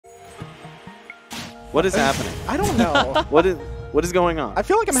What is happening? I don't know. What is going on? I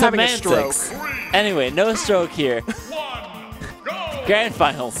feel like I'm having a stroke. Anyway, no stroke here. Grand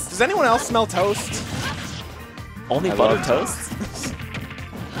finals. Does anyone else smell toast? Only butter toast?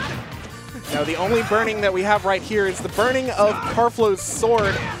 No, the only burning that we have right here is the burning of Karflo's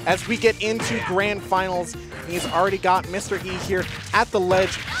sword as we get into grand finals. He's already got Mr. E here at the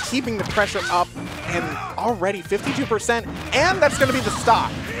ledge, keeping the pressure up, and already 52%, and that's going to be the stock.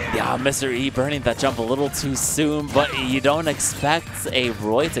 Yeah, Mr. E burning that jump a little too soon, but you don't expect a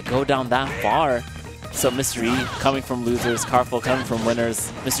Roy to go down that far. So Mr. E coming from losers, Karflo coming from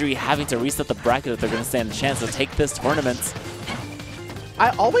winners, Mr. E having to reset the bracket if they're going to stand a chance to take this tournament. I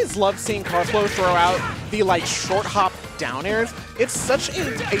always love seeing Karflo throw out the short hop down airs. It's such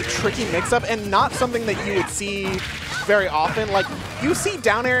a tricky mix-up and not something that you would see very often. Like, you see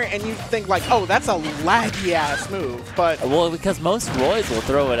down air and you think oh, that's a laggy-ass move, but... Well, because most Roys will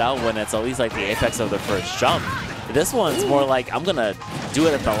throw it out when it's at least the apex of their first jump. This one's more I'm going to do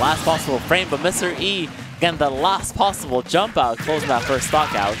it at the last possible frame, but Mr. E, again, the last possible jump out, closing that first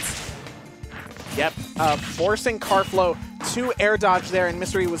stock out. Yep, forcing Karflo to air dodge there, and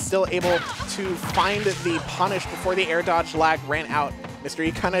Mr. E was still able to find the punish before the air dodge lag ran out. Mr.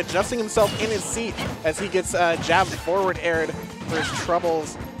 E kind of adjusting himself in his seat as he gets jabbed forward aired for his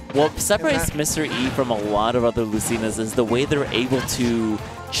troubles. What separates Mr. E from a lot of other Lucinas is the way they're able to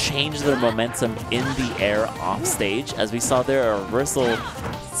change their momentum in the air off stage. As we saw there, a reversal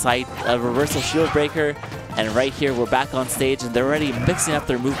shield breaker, and right here we're back on stage and they're already mixing up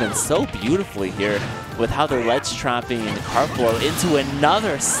their movements so beautifully here with how they're ledge trapping Karflo into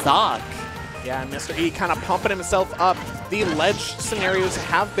another stock. Yeah, Mr. E kind of pumping himself up. The ledge scenarios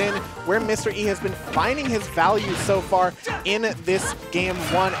have been where Mr. E has been finding his value so far in this game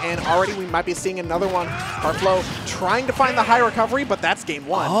one, and already we might be seeing another one. Karflo trying to find the high recovery, but that's game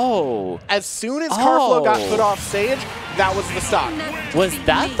one. Oh. As soon as Karflo got put off stage, that was the stock. Was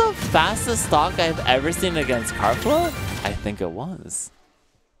that the fastest stock I've ever seen against Karflo? I think it was.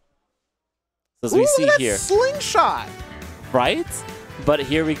 As we see here. Slingshot. Right? But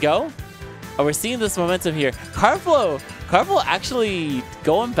here we go. Oh, we're seeing this momentum here. Karflo actually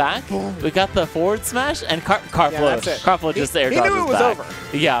going back. We got the forward smash, and Karflo just air dodges back. He knew it was over.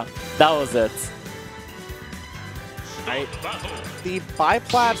 Yeah, that was it. Right. The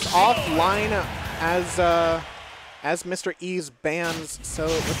biplats offline as Mr. E's bans. So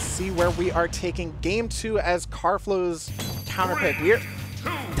let's see where we are taking game two as Karflo's counter pick.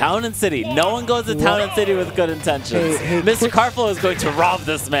 Town and City. No one goes to Town and City with good intentions. Mr. Karflo is going to rob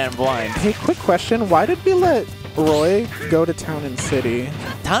this man blind. Hey, quick question. Why did we let Roy go to Town and City?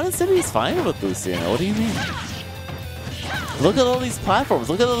 Town and City is fine with Lucina. What do you mean? Look at all these platforms.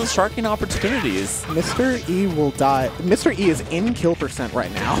 Look at all the sharking opportunities. Mr. E will die. Mr. E is in kill percent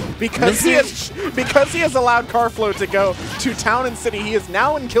right now because he has allowed Karflo to go to Town and City. He is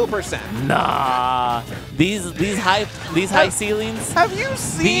now in kill percent. Nah, these high ceilings. Have you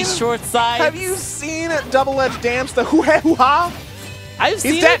seen these short sides? Have you seen Double Edge dance the hoo-ha? I've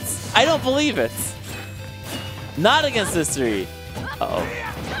seen it. I don't believe it. Not against Mr. E. Uh-oh.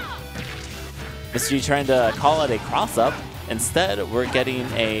 Mr. E trying to call it a cross-up. Instead, we're getting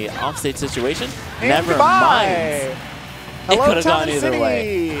a offstage situation. And never mind. It could have gone either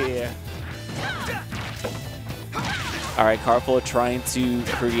way. All right, Karflo trying to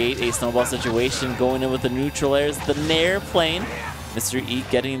create a snowball situation, going in with the neutral airs, the nair plane. Mr. E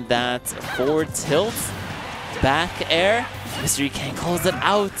getting that forward tilt, back air. Mr. E can't close it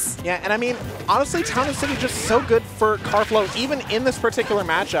out. Yeah, and I mean, honestly, Town and City just so good for Karflo, even in this particular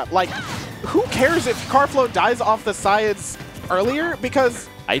matchup. Like, who cares if Karflo dies off the sides earlier? Because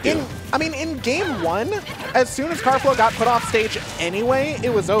in game one, as soon as Karflo got put off stage anyway,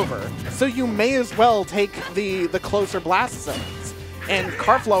 it was over. So you may as well take the closer blast zones. And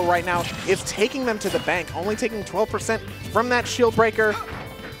Karflo right now is taking them to the bank, only taking 12% from that shield breaker.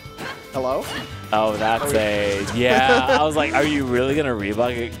 Hello? Oh, that's yeah. I was like, are you really going to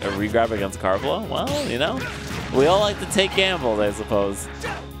regrab against Karflo? Well, you know, we all like to take gambles, I suppose.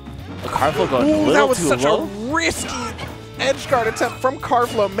 Karflo going a little too low. That was such a risky edge guard attempt from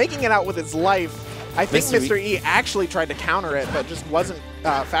Karflo, making it out with his life. I think Mr. E actually tried to counter it, but just wasn't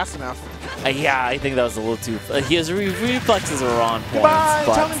fast enough. Yeah, I think that was a little too... his reflexes were on point, Goodbye,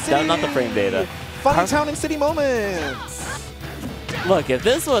 but Town and City. not the frame data. Fun Town and City moments. Look, if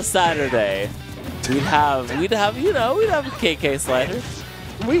this was Saturday, we'd have a KK slider.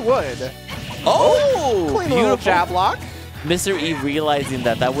 We would. Oh, clean little jab block. Mr. E realizing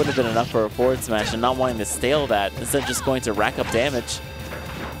that would have been enough for a forward smash and not wanting to stale that, instead of just going to rack up damage.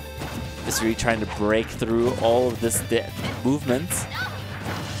 Mr. E trying to break through all of this movement.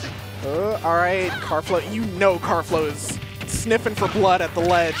 All right, Karflo. You know Karflo is sniffing for blood at the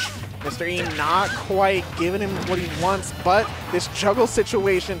ledge. Mr. E not quite giving him what he wants, but this juggle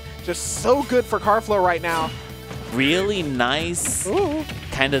situation just so good for Karflo right now. Really nice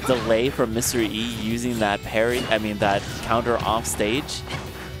kind of delay from Mr. E using that parry, that counter off stage.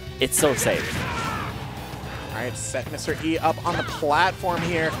 It's so safe. All right, set Mr. E up on the platform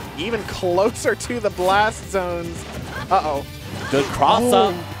here, even closer to the blast zones. Uh-oh. Good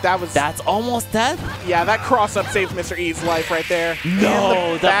cross-up. That's almost dead. Yeah, that cross-up saved Mr. E's life right there.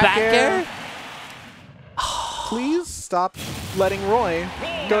 No, the back air? Please stop letting Roy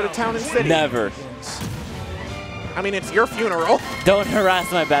go to Town and City. Never. I mean, it's your funeral. Don't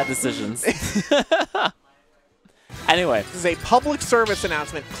harass my bad decisions. Anyway. This is a public service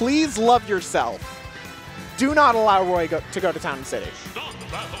announcement. Please love yourself. Do not allow Roy to go to Town and City.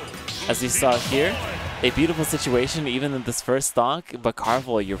 As we saw here, a beautiful situation even in this first stock, but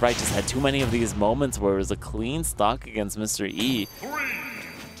Karflo, you're right, just had too many of these moments where it was a clean stock against Mr. E.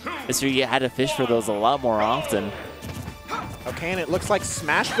 Mr. E had to fish for those a lot more often. Okay, and it looks like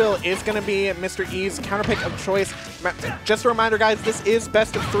Smashville is going to be Mr. E's counter pick of choice. Just a reminder, guys, this is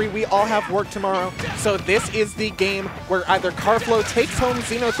best of 3. We all have work tomorrow. So this is the game where either Karflo takes home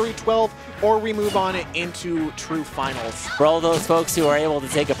Xeno312 or we move on into true finals. For all those folks who are able to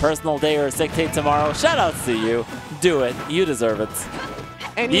take a personal day or a sick day tomorrow, shout outs to you. Do it. You deserve it.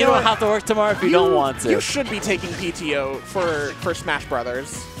 And you don't have to work tomorrow if you don't want to. You should be taking PTO for Smash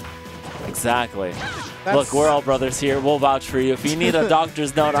Brothers. Exactly. Look, we're all brothers here. We'll vouch for you. If you need a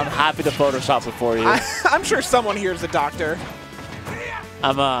doctor's note, I'm happy to Photoshop it for you. I'm sure someone here is a doctor.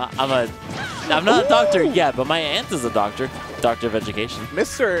 I'm not a doctor yet, but my aunt is a doctor of education.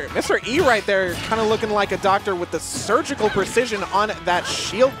 Mr. E right there, kind of looking like a doctor with the surgical precision on that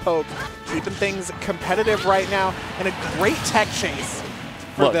shield poke, keeping things competitive right now, and a great tech chase.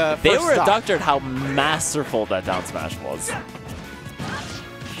 Look, they were a doctor at how masterful that down smash was.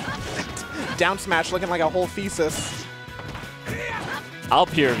 Down smash looking like a whole thesis. I'll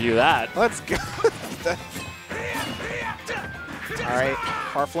peer review that. Let's go. All right,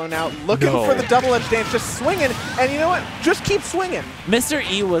 Karflo now looking for the double edge dance, just swinging, and you know what? Just keep swinging. Mr.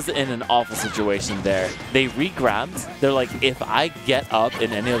 E was in an awful situation there. They re-grabbed. They're like, if I get up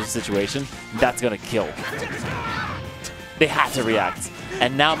in any other situation, that's gonna kill. They had to react,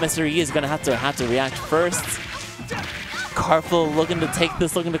 and now Mr. E is gonna have to react first. Karflo looking to take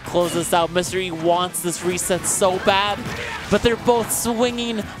this, looking to close this out. Mr. E wants this reset so bad, but they're both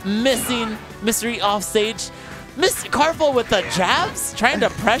swinging, missing. Mr. E off stage. Karflo with the jabs, trying to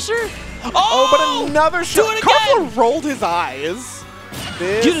pressure. Oh, but another shot. Do it again. Karflo rolled his eyes.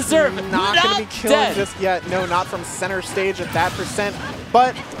 This You deserve is not going to be killing just yet. No, not from center stage at that percent.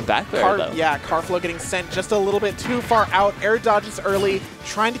 But back there, though. Yeah, Karflo getting sent just a little bit too far out. Air dodges early,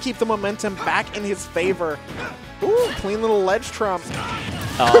 trying to keep the momentum back in his favor. Ooh, clean little ledge trump.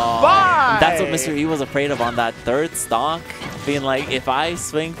 Goodbye! That's what Mr. E was afraid of on that third stock. Being like, if I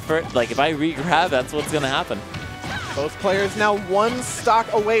swing for, like, if I re-grab, that's what's going to happen. Both players now one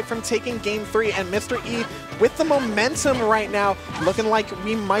stock away from taking game 3, and Mr. E with the momentum right now, looking like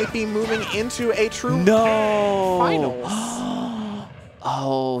we might be moving into a true finals.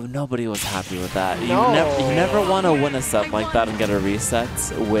 Oh, nobody was happy with that. No. You never want to win a set like that and get a reset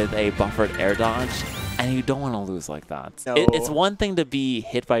with a buffered air dodge. And you don't want to lose like that. No. It's one thing to be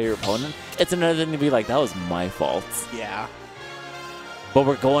hit by your opponent. It's another thing to be like, that was my fault. Yeah. But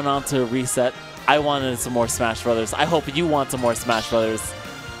we're going on to a reset. I wanted some more Smash Brothers. I hope you want some more Smash Brothers.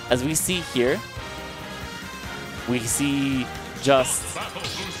 As we see here, we see just... So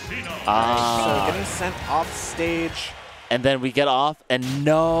getting sent off stage. And then we get off, and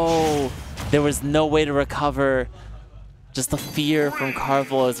no! There was no way to recover. Just the fear from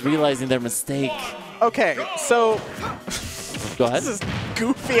Karflo is realizing their mistake. Okay, so go ahead. This is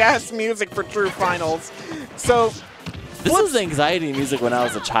goofy-ass music for true finals. So this was anxiety music when I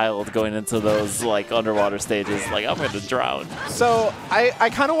was a child going into those like underwater stages. Like, I'm going to drown. So I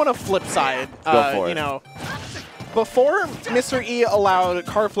kind of want to flip side. Go for it. You know, before Mr. E allowed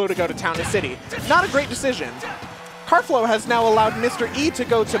Karflo to go to Town and City, not a great decision. Karflo has now allowed Mr. E to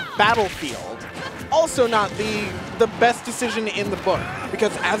go to Battlefield. Also not the best decision in the book,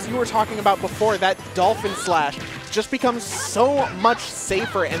 because as you were talking about before, that Dolphin Slash just becomes so much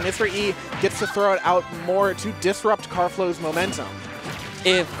safer, and Mr. E gets to throw it out more to disrupt Karflo's momentum.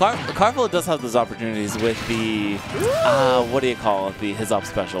 If Karflo does have those opportunities with the, what do you call it, his up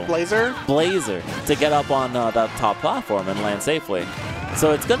special? Blazer? Blazer, to get up on that top platform and land safely.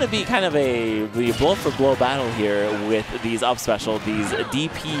 So it's going to be kind of a blow-for-blow battle here with these up special, these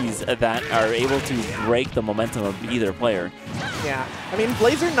DPs that are able to break the momentum of either player. Yeah, I mean,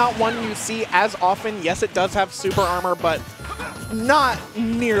 Blazer, not one you see as often. Yes, it does have super armor, but not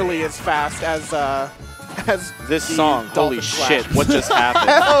nearly as fast as this song. Holy shit, what just happened?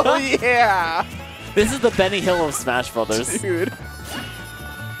 Hell yeah! This is the Benny Hill of Smash Brothers. Dude.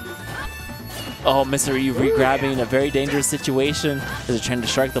 Oh, Mr. E re-grabbing a very dangerous situation as they're trying to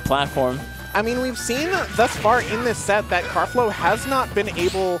strike the platform. I mean, we've seen thus far in this set that Karflo has not been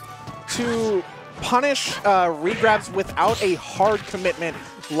able to punish re-grabs without a hard commitment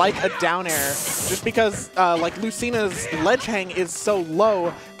like a down air, just because like Lucina's ledge hang is so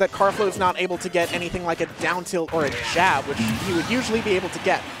low that Karflo is not able to get anything like a down tilt or a jab, which he would usually be able to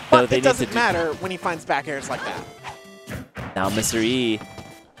get. But it doesn't matter when he finds back airs like that. Now Mr. E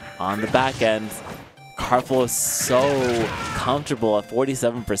on the back end. Karflo is so comfortable at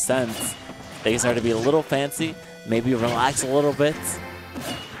 47%. They start to be a little fancy, maybe relax a little bit.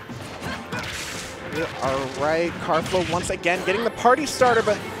 All right, Karflo once again getting the party starter,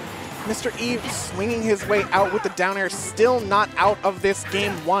 but Mr. E swinging his way out with the down air, still not out of this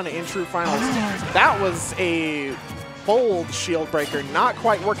game one in True Finals. That was a bold shield breaker, not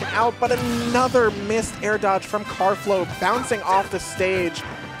quite working out, but another missed air dodge from Karflo bouncing off the stage.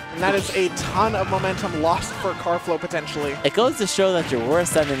 And that is a ton of momentum lost for Karflo potentially. It goes to show that your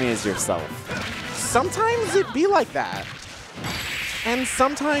worst enemy is yourself. Sometimes it be like that. And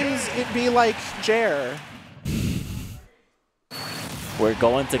sometimes it be like Jer. We're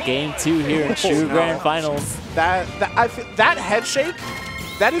going to game 2 here in True Grand Finals. That head shake,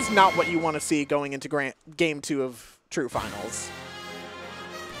 that is not what you want to see going into game 2 of True Finals.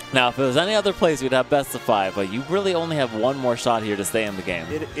 Now, if it was any other place, we'd have best of 5, but you really only have one more shot here to stay in the game.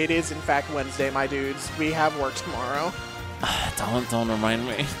 It is, in fact, Wednesday, my dudes. We have work tomorrow. Don't remind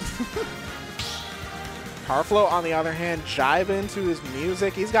me. Karflo, on the other hand, jive into his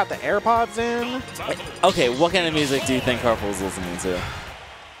music. He's got the AirPods in. Okay, what kind of music do you think Karflo's listening to?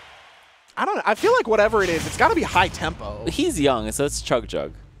 I don't know. I feel like whatever it is, it's got to be high tempo. He's young, so it's Chug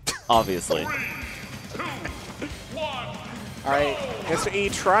Jug, obviously. All right, Mr. E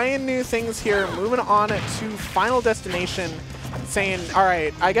trying new things here, moving on to Final Destination, saying, all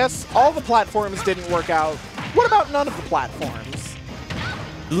right, I guess all the platforms didn't work out. What about none of the platforms?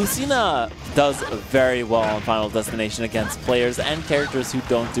 Lucina does very well on Final Destination against players and characters who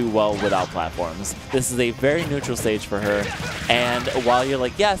don't do well without platforms. This is a very neutral stage for her, and while you're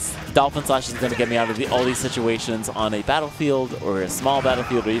like, yes, Dolphin Slash is going to get me out of all these situations on a battlefield or a small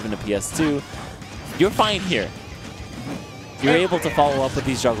battlefield or even a PS2, you're fine here. You're able to follow up with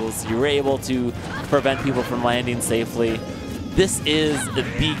these juggles. You're able to prevent people from landing safely. This is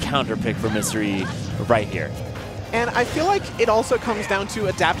the counter pick for Mr. E right here. And I feel like it also comes down to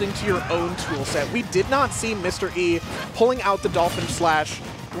adapting to your own tool set. We did not see Mr. E pulling out the Dolphin Slash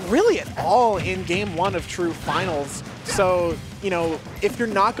really at all in game 1 of True Finals. So, you know, if you're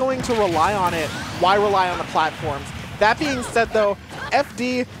not going to rely on it, why rely on the platforms? That being said, though,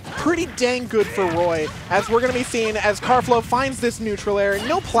 FD, pretty dang good for Roy, as we're going to be seeing as Karflo finds this neutral air.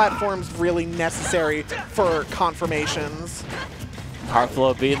 No platforms really necessary for confirmations.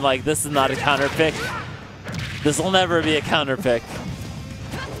 Karflo being like, this is not a counter pick. This will never be a counter pick.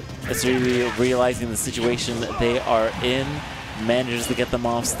 It's really realizing the situation they are in, manages to get them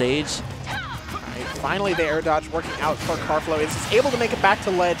off stage. Finally, the air dodge working out for Karflo. Is able to make it back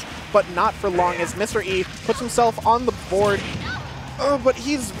to ledge, but not for long as Mr. E puts himself on the board. But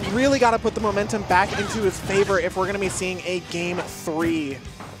he's really got to put the momentum back into his favor if we're going to be seeing a game 3.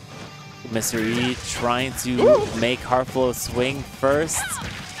 Mr. E trying to make Karflo swing first,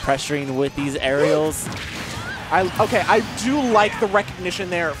 pressuring with these aerials. Okay, I do like the recognition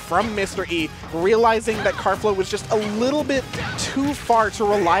there from Mr. E, realizing that Karflo was just a little bit too far to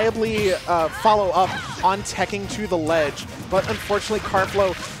reliably follow up on teching to the ledge. But unfortunately,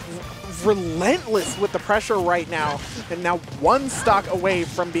 Karflo relentless with the pressure right now, and now one stock away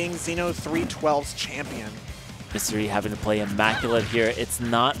from being Xeno312's champion. Mr. E having to play immaculate here. It's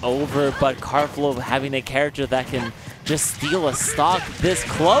not over, but Karflo having a character that can just steal a stock this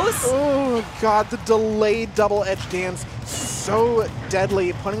close. Oh god, the delayed double edge dance, so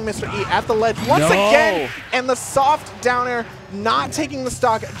deadly, putting Mr. E at the ledge once again, and the soft down air not taking the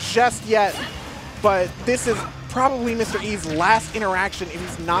stock just yet. But this is probably Mr. E's last interaction if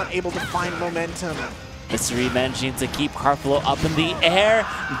he's not able to find momentum. Mr. E managing to keep Karflo up in the air.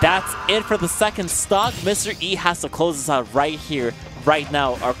 That's it for the second stock. Mr. E has to close this out right here, right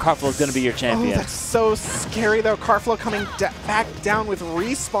now, or Karflo is going to be your champion. Oh, that's so scary, though. Karflo coming back down with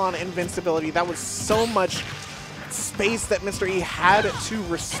respawn invincibility. That was so much space that Mr. E had to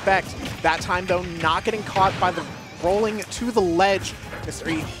respect. That time, though, not getting caught by the rolling to the ledge.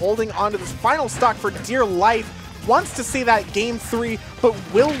 Mr. E holding on to this final stock for dear life. Wants to see that game 3, but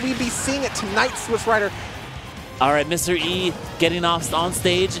will we be seeing it tonight, SwissWriter? All right, Mr. E getting off on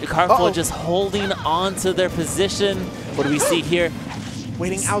stage. Karflo just holding on to their position. What do we see here?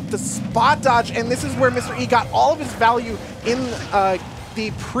 Waiting out the spot dodge, and this is where Mr. E got all of his value in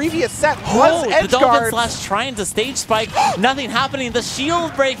the previous set. Was edge the Dolphin guard. slash trying to stage spike. Nothing happening. The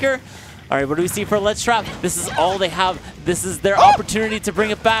shield breaker. All right, what do we see for Ledge Trap? This is all they have. This is their opportunity to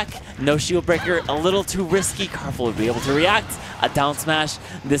bring it back. No shield breaker, a little too risky. Karflo will be able to react. A down smash.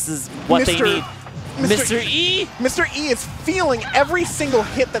 This is what they need. Mr. E! Mr. E is feeling every single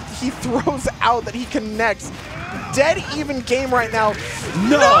hit that he throws out, that he connects. Dead even game right now.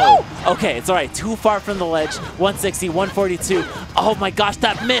 No! Okay, it's all right. Too far from the ledge. 160, 142. Oh my gosh,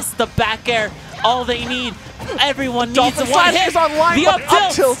 that missed. The back air. All they need. Everyone needs Dolphin a one hit. is online, The but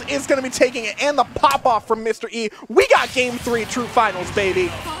up tilt is going to be taking it, and the pop off from Mr. E. We got game 3 true finals, baby.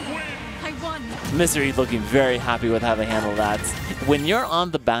 Mr. E looking very happy with how they handle that. When you're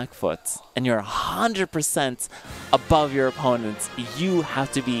on the back foot and you're 100% above your opponents, you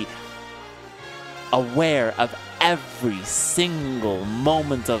have to be aware of every single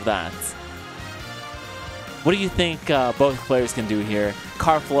moment of that. What do you think both players can do here?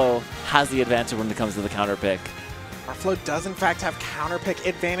 Karflo has the advantage when it comes to the counter pick. Karflo does in fact have counter pick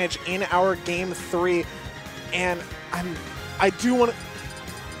advantage in our game 3, and I do want to...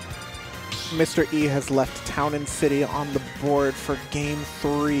 Mr. E has left Town and City on the board for game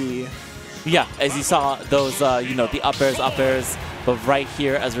 3. Yeah, as you saw those, you know, the up airs, but right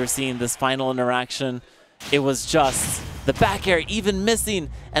here, as we're seeing this final interaction, it was just the back air even missing,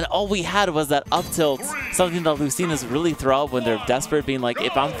 and all we had was that up tilt, something that Lucinas really throw up when they're desperate, being like,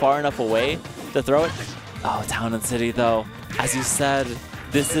 if I'm far enough away to throw it. Oh, Town and City, though, as you said,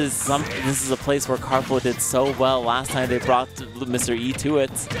 this is a place where Karflo did so well last time they brought Mr. E to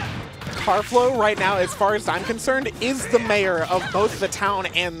it. Karflo right now, as far as I'm concerned, is the mayor of both the town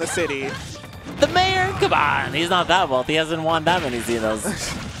and the city. The mayor? Come on, he's not that wealthy. He hasn't won that many Xenos.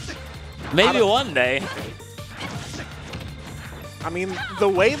 Maybe one day. I mean, the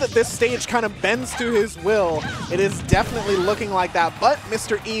way that this stage kind of bends to his will, it is definitely looking like that. But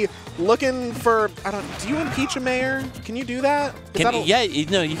Mr. E looking for, do you impeach a mayor? Can you do that? Yeah,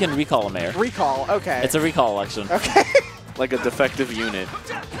 no, you can recall a mayor. Recall, okay. It's a recall election. Okay. Like a defective unit.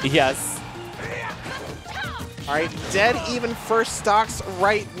 Yes. All right, dead even first stocks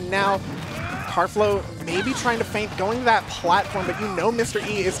right now. Karflo maybe trying to feint, going to that platform, but you know Mr.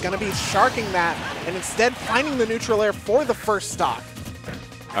 E is going to be sharking that, and instead finding the neutral air for the first stock.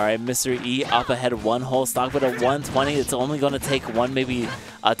 All right, Mr. E up ahead one whole stock with a 120. It's only going to take one, maybe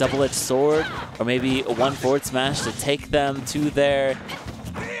a double-edged sword, or maybe one forward smash to take them to their,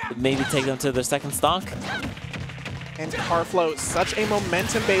 maybe take them to their second stock. And Karflo, such a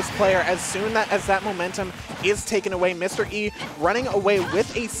momentum-based player. As soon as that momentum is taken away, Mr. E running away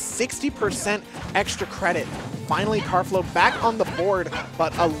with a 60% extra credit. Finally, Karflo back on the board,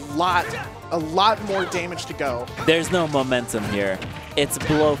 but a lot more damage to go. There's no momentum here. It's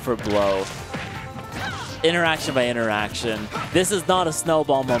blow for blow. Interaction by interaction. This is not a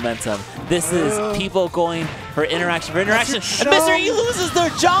snowball momentum. This is people going for interaction by interaction. And Mr. E loses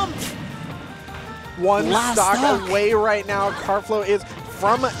their jump! One stock away right now. Karflo is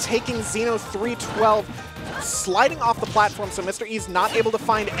from taking Xeno312, sliding off the platform, so Mr. E's not able to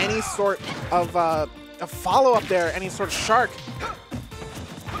find any sort of a follow-up there, any sort of shark.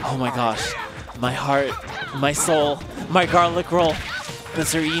 Oh my gosh. My heart, my soul, my garlic roll.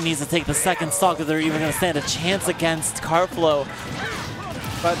 Mr. E needs to take the second stock if they're even going to stand a chance against Karflo.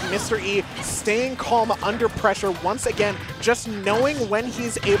 But Mr. E staying calm under pressure once again, just knowing when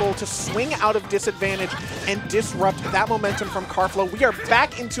he's able to swing out of disadvantage and disrupt that momentum from Karflo. We are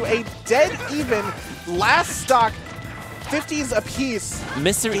back into a dead even last stock, 50s apiece.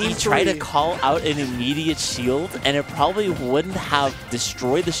 Mr. E tried to call out an immediate shield, and it probably wouldn't have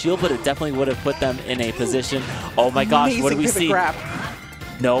destroyed the shield, but it definitely would have put them in a position. Oh my gosh, amazing, what do we see? Grab.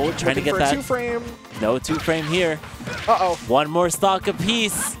 No, trying to get that. Two-frame. No two-frame here. Uh-oh. One more stock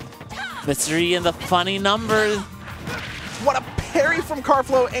apiece. Mr. E in the funny number. What a parry from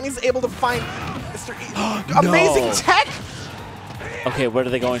Karflo, and he's able to find Mr. E. Amazing tech! Okay, what are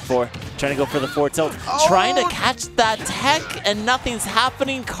they going for? Trying to go for the forward tilt. Trying to catch that tech, and nothing's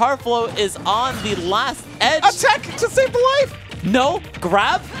happening. Karflo is on the last edge. A tech to save the life! No,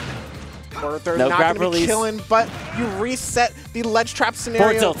 grab. Or they're not going to be killing, but you reset the ledge trap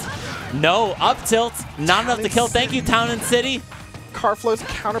scenario. Forward tilt. No, up tilt. Not enough to kill. Thank you, Town and City. Karflo's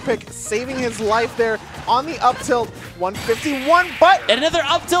counter pick, saving his life there on the up tilt. 151, but another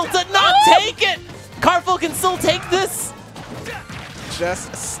up tilt did not take it. Karflo can still take this.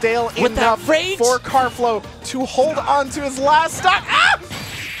 Just stale with enough for Karflo to hold on to his last stock. Ah!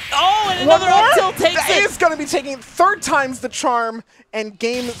 Oh, and another up tilt takes it. That is going to be taking third time's the charm, and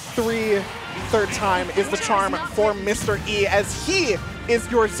game 3, third time is the charm for Mr. E, as he is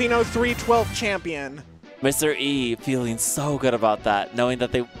your Xeno312 champion. Mr. E feeling so good about that, knowing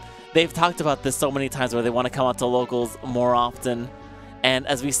that they've talked about this so many times where they want to come out to locals more often. And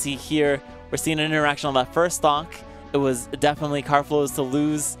as we see here, we're seeing an interaction on that first stock. It was definitely Karflo's to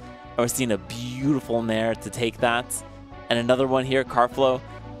lose. We're seeing a beautiful nair to take that. And another one here, Karflo.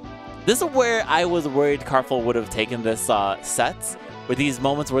 This is where I was worried Karflo would have taken this set, with these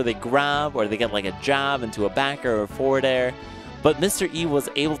moments where they grab or they get like a jab into a backer or a forward air. But Mr. E was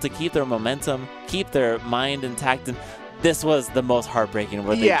able to keep their momentum, keep their mind intact, and this was the most heartbreaking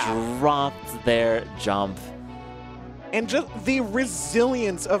where they dropped their jump. And just the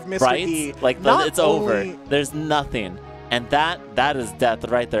resilience of Mr. E. Like, it's over. There's nothing. And that is death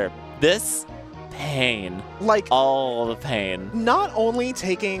right there. This pain. Like, all the pain. Not only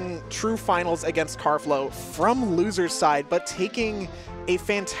taking true finals against Karflo from loser's side, but taking a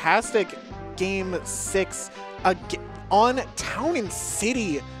fantastic game 6 on Town and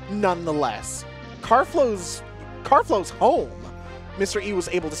City nonetheless. Karflo's home. Mr. E was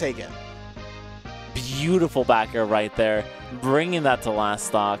able to take it. Beautiful backer right there, bringing that to last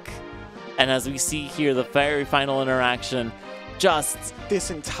stock. And as we see here, the very final interaction, just this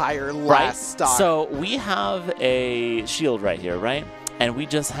entire last stock. So we have a shield right here, right? And we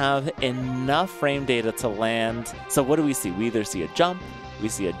just have enough frame data to land. So what do we see? We either see a jump, we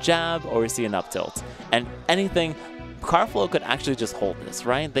see a jab, or we see an up tilt. And anything, Karflo could actually just hold this,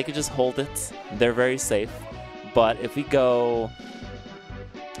 right? They could just hold it. They're very safe. But if we go...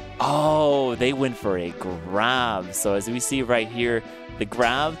 Oh, they went for a grab. So as we see right here, the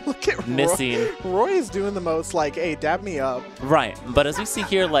grab Look at missing. Roy is doing the most like, hey, dab me up. Right. But as we see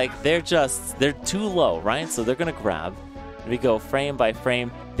here, like they're too low, right? So they're going to grab. We go frame by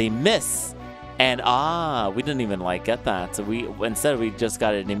frame. They miss. And we didn't even like get that. So instead we just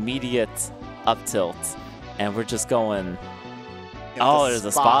got an immediate up tilt. And we're just going... Oh, there's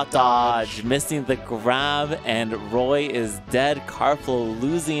a spot dodge, missing the grab, and Roy is dead. Karflo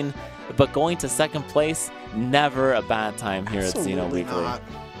losing, but going to second place, never a bad time here at Xeno Weekly. Not.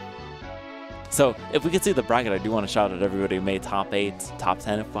 So if we could see the bracket, I do want to shout out everybody who made top 8, top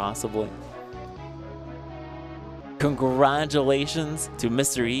 10 if possible. Congratulations to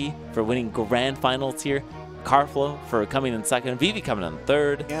Mr. E for winning grand finals here. Karflo for coming in second, Vivi coming in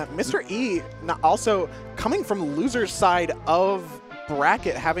third. Yeah, Mr. E also coming from loser's side of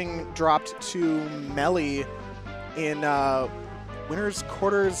bracket, having dropped to Melly in winners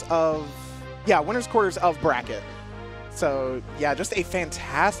quarters of bracket. So yeah, just a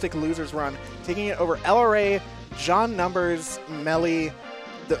fantastic losers run, taking it over LRA, John Numbers, Melly.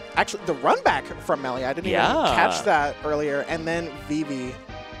 Actually, the run back from Melly, I didn't even catch that earlier, and then Vivi.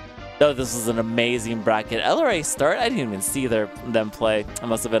 Oh, this was an amazing bracket. LRA start, I didn't even see them play. I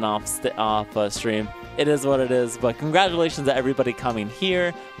must have been off stream. It is what it is, but congratulations to everybody coming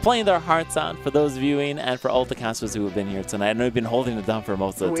here, playing their hearts out for those viewing, and for all the casters who have been here tonight. I know we've been holding it down for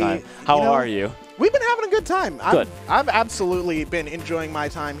most of the time. How are you? We've been having a good time. Good. I've absolutely been enjoying my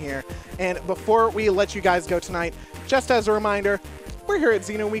time here. And before we let you guys go tonight, just as a reminder, we're here at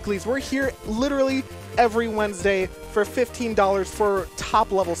Xeno Weeklies. We're here literally every Wednesday for $15 for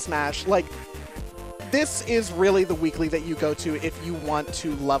top level Smash. Like, this is really the weekly that you go to if you want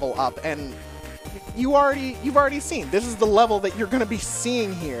to level up, and you've already seen this is the level that you're going to be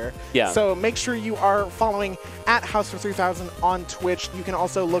seeing here. Yeah. So make sure you are following at House3000 on Twitch. You can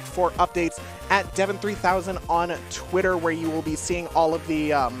also look for updates at Devin3000 on Twitter, where you will be seeing all of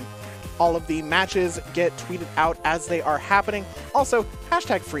the matches get tweeted out as they are happening. Also,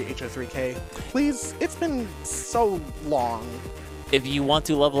 hashtag free HO3K. Please, it's been so long. If you want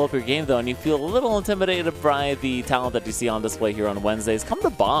to level up your game, though, and you feel a little intimidated by the talent that you see on display here on Wednesdays, come to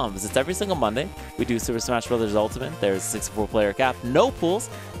Bombs. It's every single Monday. We do Super Smash Bros. Ultimate. There's a 64-player cap, no pools,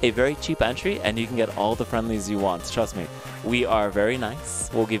 a very cheap entry, and you can get all the friendlies you want. Trust me, we are very nice.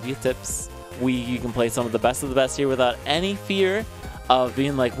 We'll give you tips. You can play some of the best here without any fear of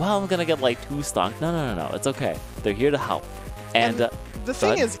being like, well, I'm going to get like 2 stock. No. It's okay. They're here to help. And the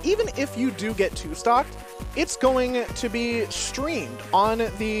thing is, even if you do get 2 stocked, it's going to be streamed on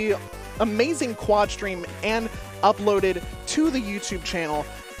the amazing quad stream and uploaded to the YouTube channel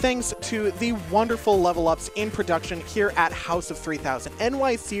thanks to the wonderful level ups in production here at House of 3000,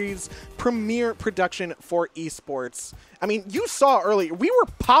 NY Series premier production for esports. I mean, you saw earlier, we were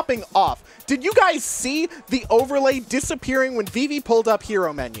popping off. Did you guys see the overlay disappearing when Vivi pulled up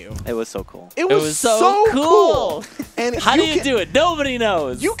hero menu? It was so cool. It was so cool. And how do you do it? Nobody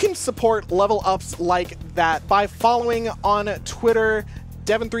knows. You can support level ups like that by following on Twitter,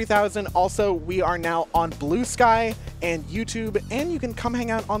 Devin3000. Also, we are now on Blue Sky and YouTube, and you can come hang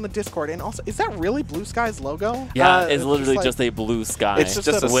out on the Discord. And also, is that really Blue Sky's logo? Yeah, it's literally just a blue sky. It's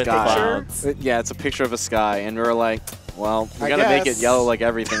just a sky. Yeah, it's a picture of a sky, and we're like, well, we gotta make it yellow like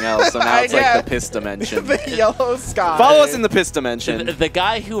everything else, so now it's like the piss dimension. The yellow sky. Follow us in the piss dimension. The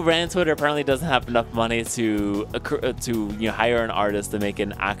guy who ran Twitter apparently doesn't have enough money to hire an artist to make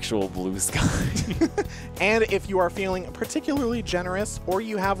an actual blue sky. And if you are feeling particularly generous, or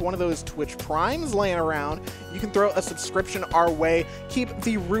you have one of those Twitch Primes laying around, you can throw a subscription our way, keep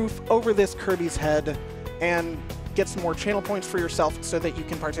the roof over this Kirby's head, and get some more channel points for yourself so that you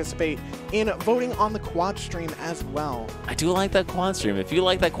can participate in voting on the quad stream as well. I do like that quad stream. If you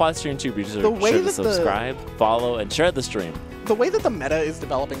like that quad stream too, be sure to subscribe, follow, and share the stream. The way that the meta is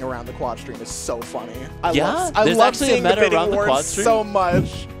developing around the quad stream is so funny. I love actually seeing a meta the bidding around wars the quad stream so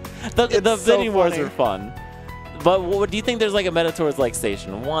much. The bidding wars are fun. But what do you think there's like a meta towards like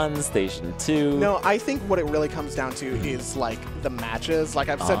Station 1, Station 2? No, I think what it really comes down to is like the matches. Like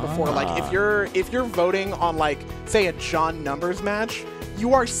I've said before, like if you're voting on like say a John Numbers match,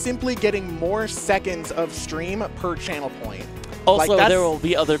 you are simply getting more seconds of stream per channel point. Also, there will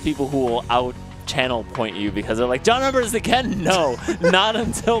be other people who will out channel point you because they're like, John Numbers again? No, not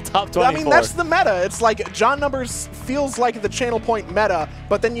until top 24. I mean, that's the meta. It's like John Numbers feels like the channel point meta,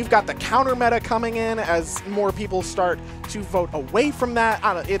 but then you've got the counter meta coming in as more people start to vote away from that.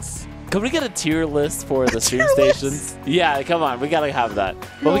 I don't know, it's... Could we get a tier list for the stream stations? Yeah, come on, we gotta have that.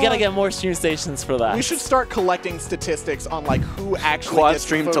 But we gotta get more stream stations for that. We should start collecting statistics on like who actually quad gets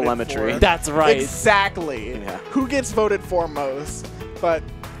stream voted telemetry. For. That's right. Exactly. Yeah. Who gets voted for most? But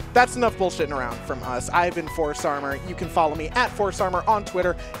that's enough bullshitting around from us. I've been FourceArmor. You can follow me at FourceArmor on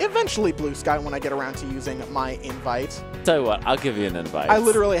Twitter. Eventually Blue Sky when I get around to using my invite. Tell you what, I'll give you an invite. I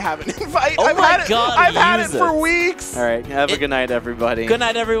literally have an invite. Oh I've had it for weeks. All right, have a good night, everybody. Good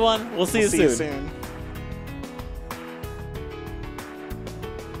night, everyone. We'll see you soon.